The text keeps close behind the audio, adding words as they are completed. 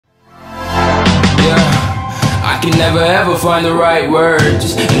can never ever find the right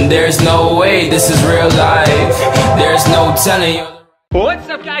words, and there's no way this is real life. There's no telling you. What's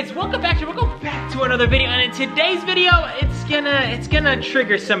up, guys? Welcome back to another video, and in today's video, it's gonna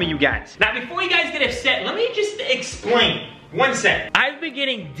trigger some of you guys. Now, before you guys get upset, let me just explain. 1 second. I've been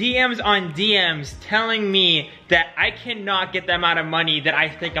getting DMs on DMs telling me that I cannot get the amount of money that I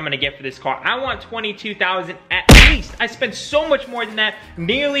think I'm gonna get for this car. I want $22,000 at least. I spent so much more than that,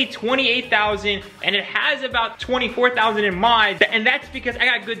 nearly $28,000, and it has about $24,000 in mods, and that's because I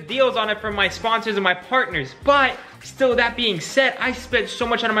got good deals on it from my sponsors and my partners. But still, that being said, I spent so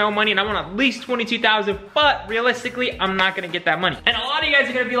much out of my own money, and I want at least $22,000, but realistically, I'm not gonna get that money. And a lot of you guys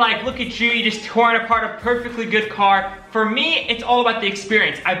are gonna be like, look at you just torn apart a perfectly good car. For me, it's all about the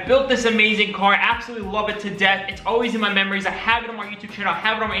experience. I built this amazing car, absolutely love it to death. It's always in my memories. I have it on my YouTube channel, I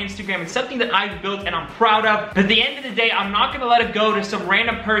have it on my Instagram. It's something that I've built and I'm proud of. But at the end of the day, I'm not gonna let it go to some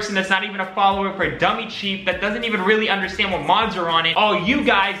random person that's not even a follower for a dummy cheap, that doesn't even really understand what mods are on it. All you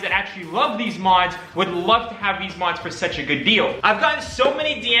guys that actually love these mods would love to have these mods for such a good deal. I've gotten so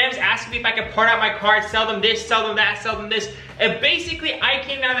many DMs asking me if I can part out my car, sell them this, sell them that, sell them this. And basically, I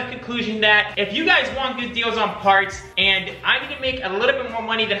came down to the conclusion that if you guys want good deals on parts, and I need to make a little bit more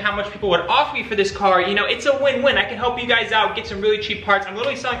money than how much people would offer me for this car, you know, it's a win-win. I can help you guys out, get some really cheap parts. I'm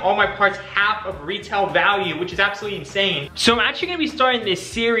literally selling all my parts half of retail value, which is absolutely insane. So I'm actually gonna be starting this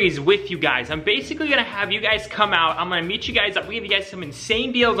series with you guys. I'm basically gonna have you guys come out. I'm gonna meet you guys up. We give you guys some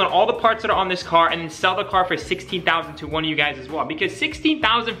insane deals on all the parts that are on this car, and then sell the car for $16,000 to one of you guys as well. Because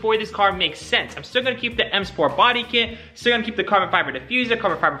 $16,000 for this car makes sense. I'm still gonna keep the M Sport body kit, still gonna keep the carbon fiber diffuser,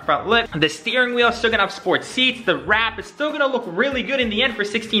 carbon fiber front lip, the steering wheel, still gonna have sports seats, the wrap, it's still gonna look really good in the end for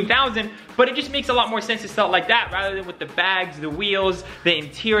 $16,000, but it just makes a lot more sense to sell it like that rather than with the bags, the wheels, the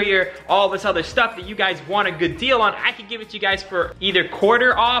interior, all this other stuff that you guys want a good deal on. I could give it to you guys for either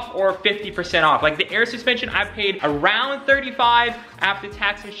quarter off or 50% off. Like the air suspension, I paid around $35 after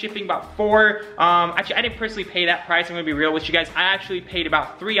tax and shipping, about $4. Actually, I didn't personally pay that price. I'm gonna be real with you guys. I actually paid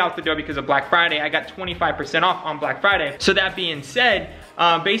about $3 out the door because of Black Friday. I got 25% off on Black Friday. So that being said,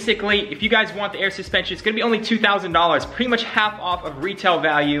 basically, if you guys want the air suspension, it's gonna be only $2,000, pretty much half off of retail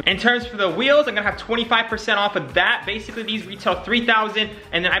value. In terms for the wheels, I'm gonna have 25% off of that. Basically, these retail $3,000,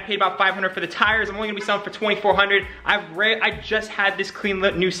 and then I paid about $500 for the tires. I'm only gonna be selling for $2,400. I just had this clean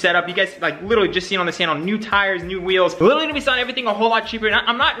new setup. You guys like literally just seen on the channel, new tires, new wheels. Literally gonna be selling everything a whole lot cheaper. And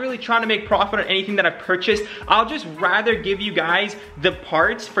I'm not really trying to make profit on anything that I've purchased. I'll just rather give you guys the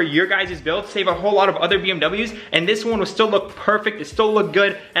parts for your guys' build, save a whole lot of other BMWs, and this one will still look perfect. It still look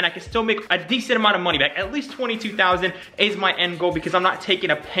good, and I can still make a decent amount of money back. At least $22,000 is my end goal, because I'm not taking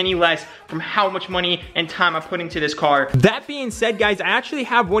a penny less from how much money and time I put into this car. That being said, guys, I actually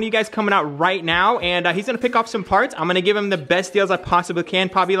have one of you guys coming out right now, and he's gonna pick off some parts. I'm gonna give him the best deals I possibly can,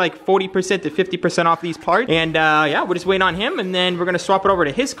 probably like 40% to 50% off these parts. And yeah, we're just waiting on him, and then we're gonna swap it over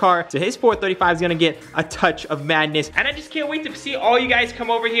to his car. So his 435 is gonna get a touch of madness. And I just can't wait to see all you guys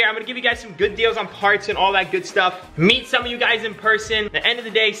come over here. I'm gonna give you guys some good deals on parts and all that good stuff. Meet some of you guys in person. At the end of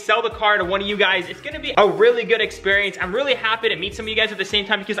the day, sell the car to one of you guys. It's gonna be a really good experience. I'm really happy to meet some of you guys at the same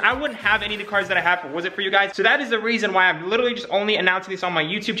time, because I wouldn't have any of the cars that I have if it wasn't for you guys. So that is the reason why I'm literally just only announcing this on my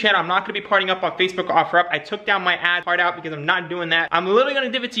YouTube channel. I'm not gonna be parting up on Facebook or OfferUp. I took down my ad part out because I'm not doing that. I'm literally gonna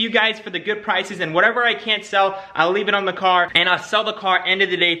give it to you guys for the good prices, and whatever I can't sell, I'll leave it on the car, and I'll sell the car end of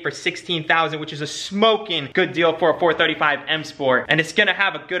the day for $16,000, which is a smoking good deal for a 435 M Sport, and it's gonna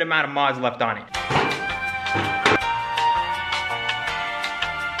have a good amount of mods left on it.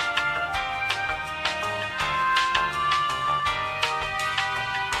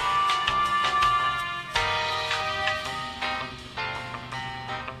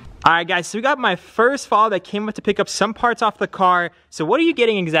 Alright guys, so we got my first follower that came up to pick up some parts off the car. So what are you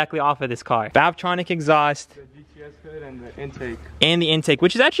getting exactly off of this car? Valvetronic exhaust. The GTS hood and the intake. And the intake,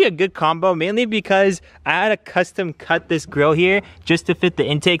 which is actually a good combo, mainly because I had to custom cut this grill here just to fit the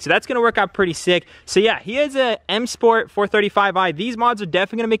intake. So that's gonna work out pretty sick. So yeah, he has a M Sport 435i. These mods are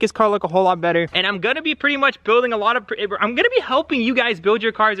definitely gonna make his car look a whole lot better. And I'm gonna be pretty much building a lot of, I'm gonna be helping you guys build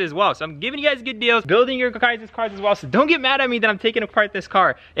your cars as well. So I'm giving you guys good deals, building your guys' cars as well. So don't get mad at me that I'm taking apart this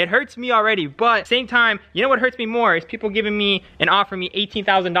car. It hurts me already, but same time, you know what hurts me more is people giving me and offering me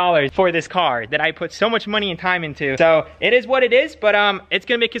 $18,000 for this car that I put so much money and time into. So it is what it is, but it's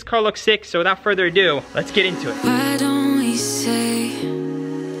gonna make his car look sick. So without further ado, let's get into it. Why don't we say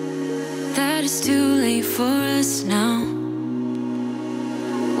that it's too late for us now?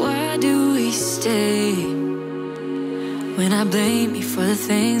 Why do we stay when I blame you for the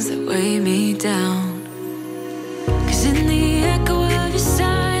things that weigh me down? 'Cause in the echo of your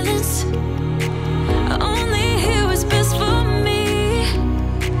silence, I only hear what's best for me.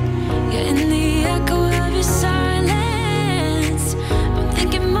 Yeah, in the echo of your silence,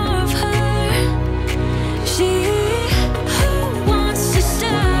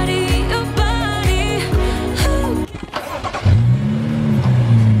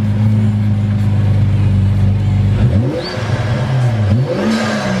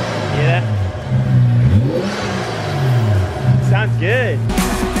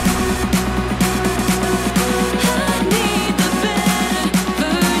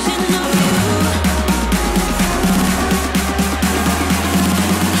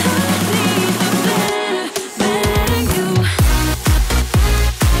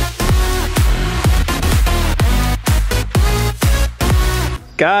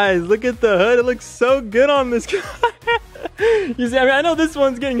 Guys, look at the hood. It looks so good on this car. You see, I mean, I know this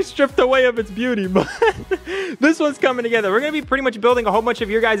one's getting stripped away of its beauty, but this one's coming together. We're gonna be pretty much building a whole bunch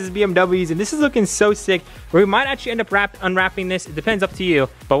of your guys' BMWs, and this is looking so sick. We might actually end up unwrapping this. It depends, up to you,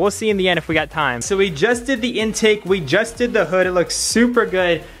 but we'll see in the end if we got time. So we just did the intake, we just did the hood. It looks super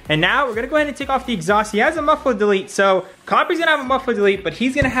good. And now we're gonna go ahead and take off the exhaust. He has a muffler delete, so Copper's gonna have a muffler delete, but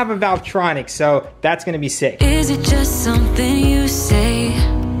he's gonna have a Valvetronic, so that's gonna be sick. Is it just something you say,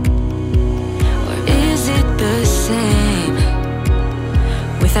 or is it the same?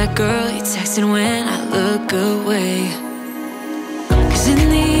 With that girl you texting when I look away. 'Cause in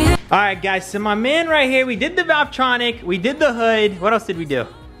the Alright guys, so my man right here, we did the Valvetronic, we did the hood. What else did we do?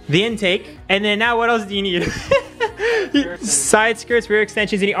 The intake. And then now what else do you need? Side skirts, rear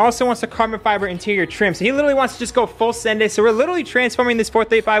extensions, and he also wants a carbon fiber interior trim. So he literally wants to just go full send it. So we're literally transforming this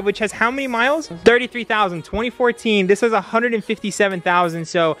 435, which has how many miles? 33,000, 2014. This has 157,000.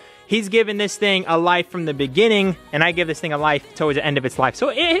 So he's given this thing a life from the beginning, and I give this thing a life towards the end of its life.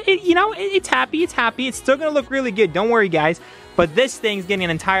 So it's happy, it's happy. It's still gonna look really good, don't worry guys. But this thing's getting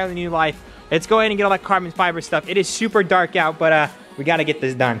an entirely new life. Let's go ahead and get all that carbon fiber stuff. It is super dark out, but we gotta get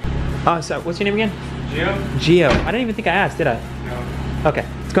this done. Oh, so what's your name again? Gio. Gio. I didn't even think I asked, did I? No. Okay,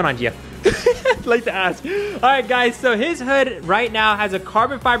 what's going on, Gio? I'd like to ask. All right, guys, so his hood right now has a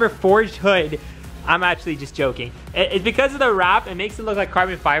carbon fiber forged hood. I'm actually just joking. It's because of the wrap, it makes it look like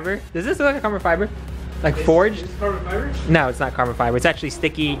carbon fiber. Does this look like carbon fiber? Like forged? Is this carbon fiber? No, it's not carbon fiber. It's actually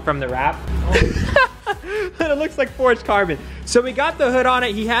sticky from the wrap. Oh. It looks like forged carbon. So we got the hood on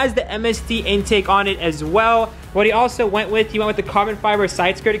it. He has the MST intake on it as well. What he also went with the carbon fiber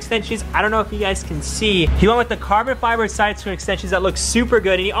side skirt extensions. I don't know if you guys can see. He went with the carbon fiber side skirt extensions that look super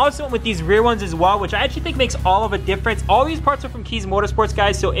good. And he also went with these rear ones as well, which I actually think makes all of a difference. All these parts are from Kiesmotorsports,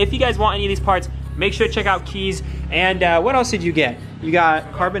 guys. So if you guys want any of these parts, make sure to check out Kies. And what else did you get? You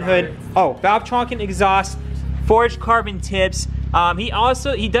got carbon hood. Oh, Valvetronic and exhaust, forged carbon tips. He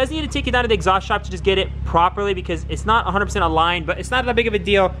does need to take it down to the exhaust shop to just get it properly because it's not 100% aligned, but it's not that big of a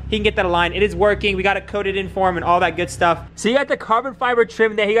deal. He can get that aligned. It is working. We got it coated in for him and all that good stuff. So you got the carbon fiber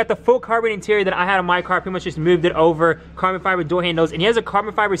trim there. He got the full carbon interior that I had on my car. Pretty much just moved it over. Carbon fiber door handles. And he has a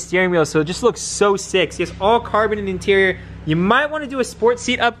carbon fiber steering wheel, so it just looks so sick. So he has all carbon in the interior. You might want to do a sports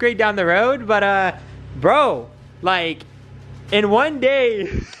seat upgrade down the road, but bro, like, in one day...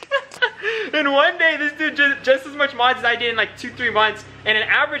 In one day, this dude just as much mods as I did in like 2-3 months, and an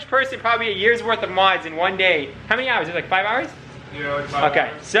average person probably a year's worth of mods in one day. How many hours? Is it like 5 hours? Yeah, like 5 hours.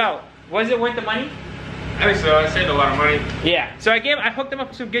 Okay, so was it worth the money? I think so. I saved a lot of money. Yeah. So I hooked them up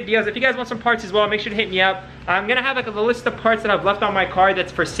with some good deals. If you guys want some parts as well, make sure to hit me up. I'm gonna have like a list of parts that I've left on my car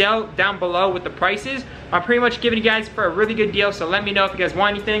that's for sale down below with the prices. I'm pretty much giving you guys for a really good deal. So let me know if you guys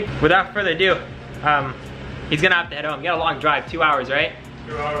want anything. Without further ado, he's gonna have to head home. He got a long drive, 2 hours, right?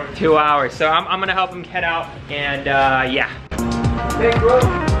 2 hours. 2 hours. So I'm gonna help him head out, and yeah. Hey, bro.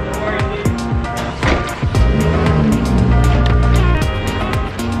 How are you?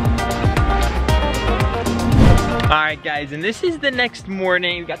 Alright guys, and this is the next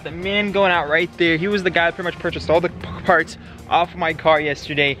morning. We got the man going out right there. He was the guy that pretty much purchased all the parts off my car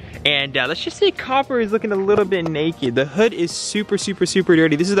yesterday. And let's just say Copper is looking a little bit naked. The hood is super, super, super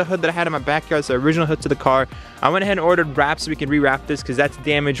dirty. This is the hood that I had in my backyard. It's the original hood to the car. I went ahead and ordered wrap so we can re-wrap this because that's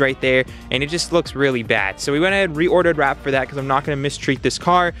damage right there. And it just looks really bad. So we went ahead and reordered wrap for that because I'm not going to mistreat this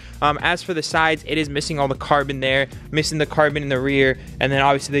car. As for the sides, it is missing all the carbon there. Missing the carbon in the rear. And then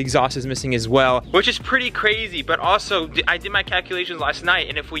obviously the exhaust is missing as well. Which is pretty crazy. But also, I did my calculations last night.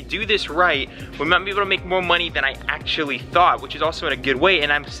 And if we do this right, we might be able to make more money than I actually thought. Which is also in a good way.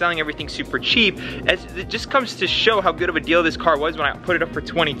 And I'm selling everything super cheap. As it just comes to show how good of a deal this car was when I put it up for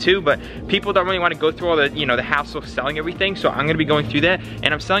 22. But people don't really want to go through all the, you know, the hassle of selling everything. So I'm going to be going through that.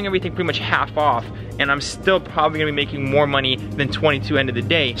 And I'm selling everything pretty much half off. And I'm still probably going to be making more money than 22 end of the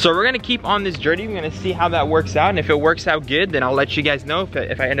day. So we're going to keep on this journey. We're going to see how that works out. And if it works out good, then I'll let you guys know.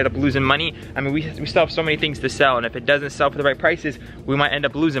 If I ended up losing money, I mean, we still have so many things to sell. And if it doesn't sell for the right prices, we might end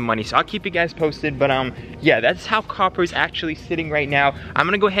up losing money. So I'll keep you guys posted. But yeah, that's how Copper is actually sitting right now. I'm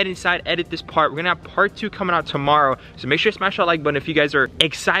going to go ahead inside, edit this part. We're going to have part 2 coming out tomorrow. So make sure to smash that like button if you guys are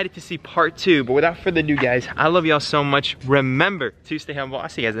excited to see part 2. But without further ado, guys, I love y'all so much. Remember to stay humble. I'll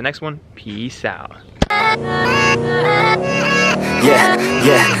see you guys in the next one. Peace out.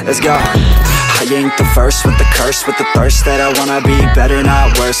 Yeah, let's go. I ain't the first with the curse, with the thirst that I wanna be better,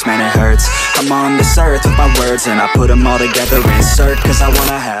 not worse, man it hurts. I'm on this earth with my words and I put them all together, insert, cause I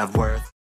wanna have worth.